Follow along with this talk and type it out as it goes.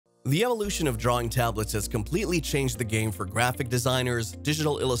The evolution of drawing tablets has completely changed the game for graphic designers,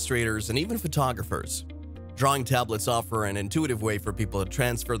 digital illustrators, and even photographers. Drawing tablets offer an intuitive way for people to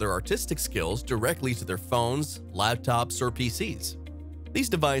transfer their artistic skills directly to their phones, laptops, or PCs. These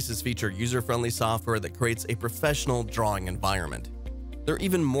devices feature user-friendly software that creates a professional drawing environment. They're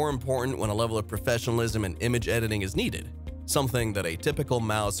even more important when a level of professionalism in image editing is needed, something that a typical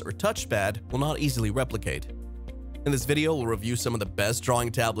mouse or touchpad will not easily replicate. In this video, we'll review some of the best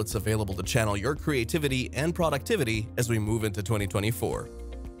drawing tablets available to channel your creativity and productivity as we move into 2024.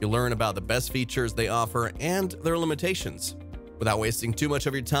 You'll learn about the best features they offer and their limitations. Without wasting too much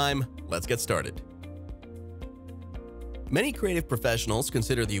of your time, let's get started. Many creative professionals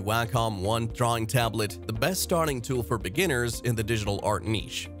consider the Wacom One drawing tablet the best starting tool for beginners in the digital art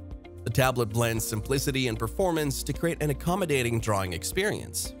niche. The tablet blends simplicity and performance to create an accommodating drawing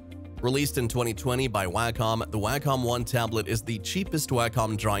experience. Released in 2020 by Wacom, the Wacom One tablet is the cheapest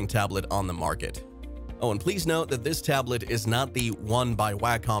Wacom drawing tablet on the market. Oh, and please note that this tablet is not the One by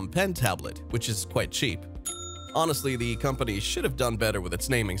Wacom pen tablet, which is quite cheap. Honestly, the company should have done better with its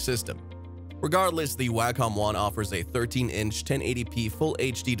naming system. Regardless, the Wacom One offers a 13-inch 1080p Full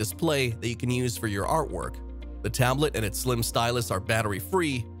HD display that you can use for your artwork. The tablet and its slim stylus are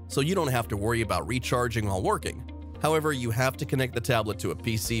battery-free, so you don't have to worry about recharging while working. However, you have to connect the tablet to a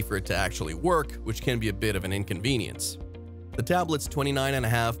PC for it to actually work, which can be a bit of an inconvenience. The tablet's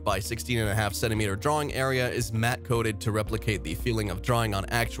 29.5 by 16.5 centimeter drawing area is matte-coated to replicate the feeling of drawing on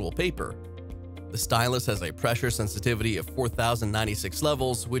actual paper. The stylus has a pressure sensitivity of 4096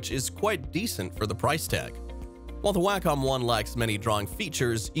 levels, which is quite decent for the price tag. While the Wacom One lacks many drawing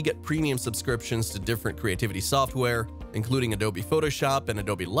features, you get premium subscriptions to different creativity software, including Adobe Photoshop and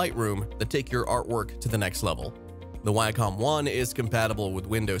Adobe Lightroom, that take your artwork to the next level. The Wacom One is compatible with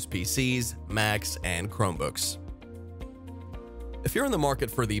Windows PCs, Macs, and Chromebooks. If you're in the market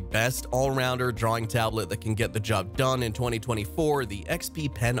for the best all-rounder drawing tablet that can get the job done in 2024, the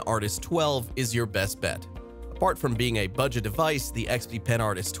XP Pen Artist 12 is your best bet. Apart from being a budget device, the XP Pen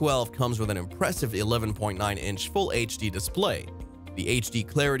Artist 12 comes with an impressive 11.9-inch Full HD display. The HD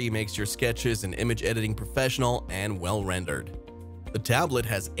clarity makes your sketches and image editing professional and well-rendered. The tablet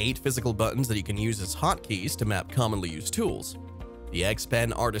has 8 physical buttons that you can use as hotkeys to map commonly used tools. The X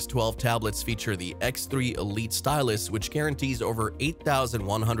Pen Artist 12 tablets feature the X3 Elite Stylus, which guarantees over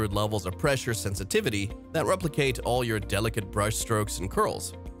 8,100 levels of pressure sensitivity that replicate all your delicate brush strokes and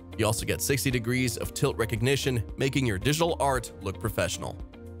curls. You also get 60 degrees of tilt recognition, making your digital art look professional.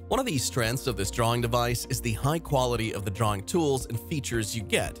 One of the strengths of this drawing device is the high quality of the drawing tools and features you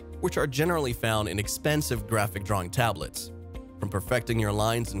get, which are generally found in expensive graphic drawing tablets. From perfecting your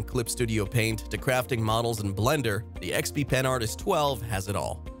lines in Clip Studio Paint to crafting models in Blender, the XP Pen Artist 12 has it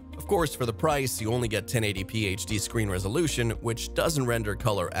all. Of course, for the price, you only get 1080p HD screen resolution, which doesn't render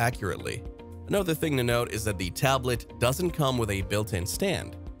color accurately. Another thing to note is that the tablet doesn't come with a built-in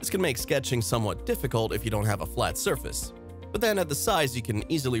stand. This can make sketching somewhat difficult if you don't have a flat surface. But then at the size, you can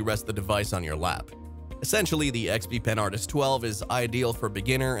easily rest the device on your lap. Essentially, the XP Pen Artist 12 is ideal for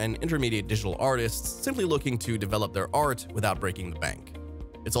beginner and intermediate digital artists simply looking to develop their art without breaking the bank.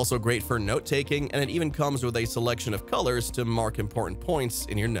 It's also great for note-taking, and it even comes with a selection of colors to mark important points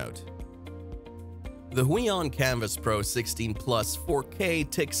in your note. The Huion Canvas Pro 16 Plus 4K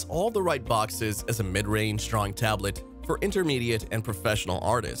ticks all the right boxes as a mid-range drawing tablet for intermediate and professional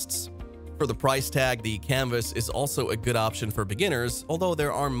artists. For the price tag, the Canvas is also a good option for beginners, although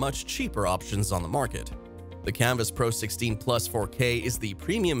there are much cheaper options on the market. The Canvas Pro 16 Plus 4K is the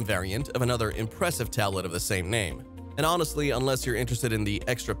premium variant of another impressive tablet of the same name. And honestly, unless you're interested in the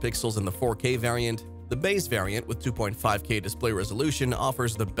extra pixels in the 4K variant, the base variant with 2.5K display resolution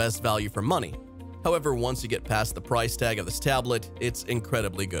offers the best value for money. However, once you get past the price tag of this tablet, it's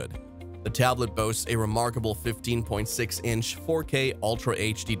incredibly good. The tablet boasts a remarkable 15.6-inch 4K Ultra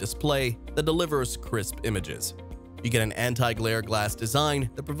HD display that delivers crisp images. You get an anti-glare glass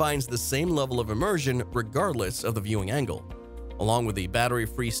design that provides the same level of immersion regardless of the viewing angle. Along with the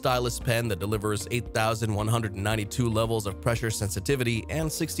battery-free stylus pen that delivers 8,192 levels of pressure sensitivity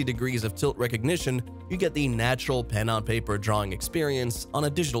and 60 degrees of tilt recognition, you get the natural pen-on-paper drawing experience on a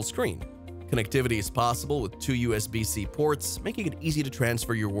digital screen. Connectivity is possible with 2 USB-C ports, making it easy to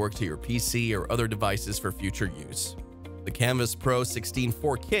transfer your work to your PC or other devices for future use. The Canvas Pro 16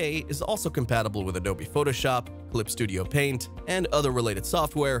 4K is also compatible with Adobe Photoshop, Clip Studio Paint, and other related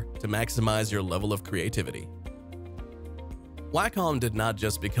software to maximize your level of creativity. Wacom did not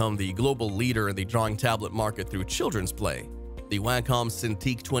just become the global leader in the drawing tablet market through children's play. The Wacom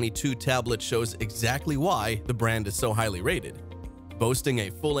Cintiq 22 tablet shows exactly why the brand is so highly rated. Boasting a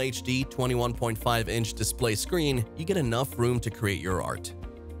Full HD 21.5-inch display screen, you get enough room to create your art.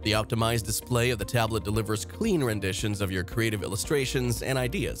 The optimized display of the tablet delivers clean renditions of your creative illustrations and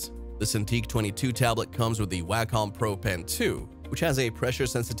ideas. The Cintiq 22 tablet comes with the Wacom Pro Pen 2, which has a pressure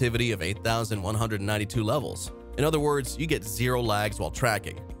sensitivity of 8,192 levels. In other words, you get zero lags while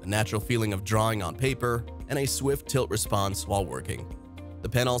tracking, the natural feeling of drawing on paper, and a swift tilt response while working. The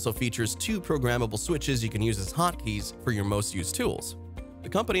pen also features two programmable switches you can use as hotkeys for your most used tools. The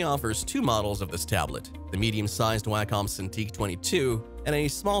company offers two models of this tablet, the medium-sized Wacom Cintiq 22 and a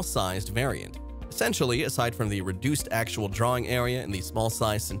small-sized variant. Essentially, aside from the reduced actual drawing area in the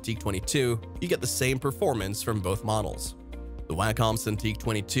small-sized Cintiq 22, you get the same performance from both models. The Wacom Cintiq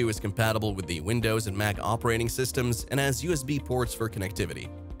 22 is compatible with the Windows and Mac operating systems and has USB ports for connectivity.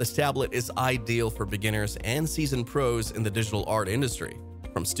 This tablet is ideal for beginners and seasoned pros in the digital art industry.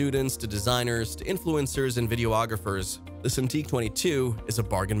 From students to designers to influencers and videographers, the Cintiq 22 is a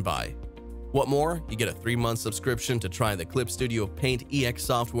bargain buy. What more, you get a 3-month subscription to try the Clip Studio Paint EX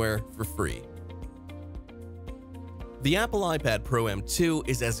software for free. The Apple iPad Pro M2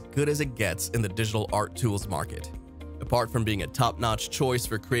 is as good as it gets in the digital art tools market. Apart from being a top-notch choice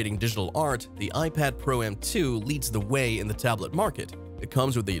for creating digital art, the iPad Pro M2 leads the way in the tablet market. It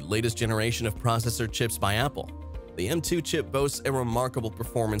comes with the latest generation of processor chips by Apple. The M2 chip boasts a remarkable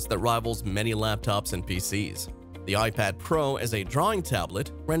performance that rivals many laptops and PCs. The iPad Pro, as a drawing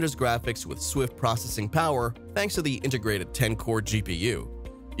tablet, renders graphics with swift processing power thanks to the integrated 10-core GPU.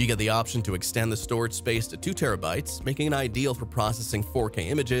 You get the option to extend the storage space to 2 TB, making it ideal for processing 4K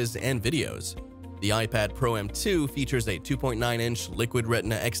images and videos. The iPad Pro M2 features a 2.9-inch Liquid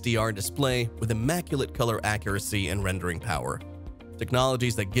Retina XDR display with immaculate color accuracy and rendering power.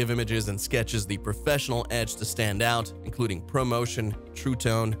 Technologies that give images and sketches the professional edge to stand out, including ProMotion, True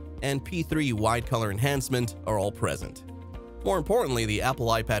Tone, and P3 wide color enhancement, are all present. More importantly, the Apple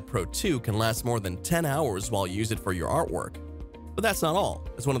iPad Pro 2 can last more than 10 hours while you use it for your artwork. But that's not all.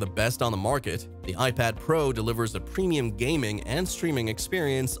 As one of the best on the market, the iPad Pro delivers a premium gaming and streaming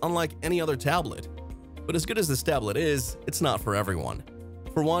experience unlike any other tablet. But as good as this tablet is, it's not for everyone.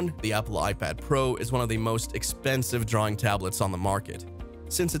 For one, the Apple iPad Pro is one of the most expensive drawing tablets on the market.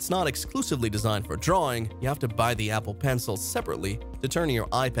 Since it's not exclusively designed for drawing, you have to buy the Apple Pencil separately to turn your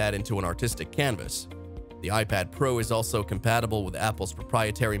iPad into an artistic canvas. The iPad Pro is also compatible with Apple's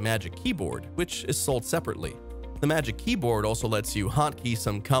proprietary Magic Keyboard, which is sold separately. The Magic Keyboard also lets you hotkey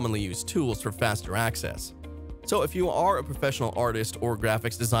some commonly used tools for faster access. So if you are a professional artist or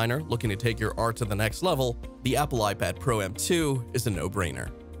graphics designer looking to take your art to the next level, the Apple iPad Pro M2 is a no-brainer.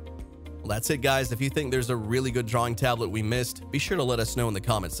 Well, that's it, guys. If you think there's a really good drawing tablet we missed, be sure to let us know in the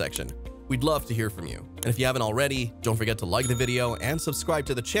comment section. We'd love to hear from you. And if you haven't already, don't forget to like the video and subscribe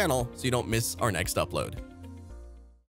to the channel so you don't miss our next upload.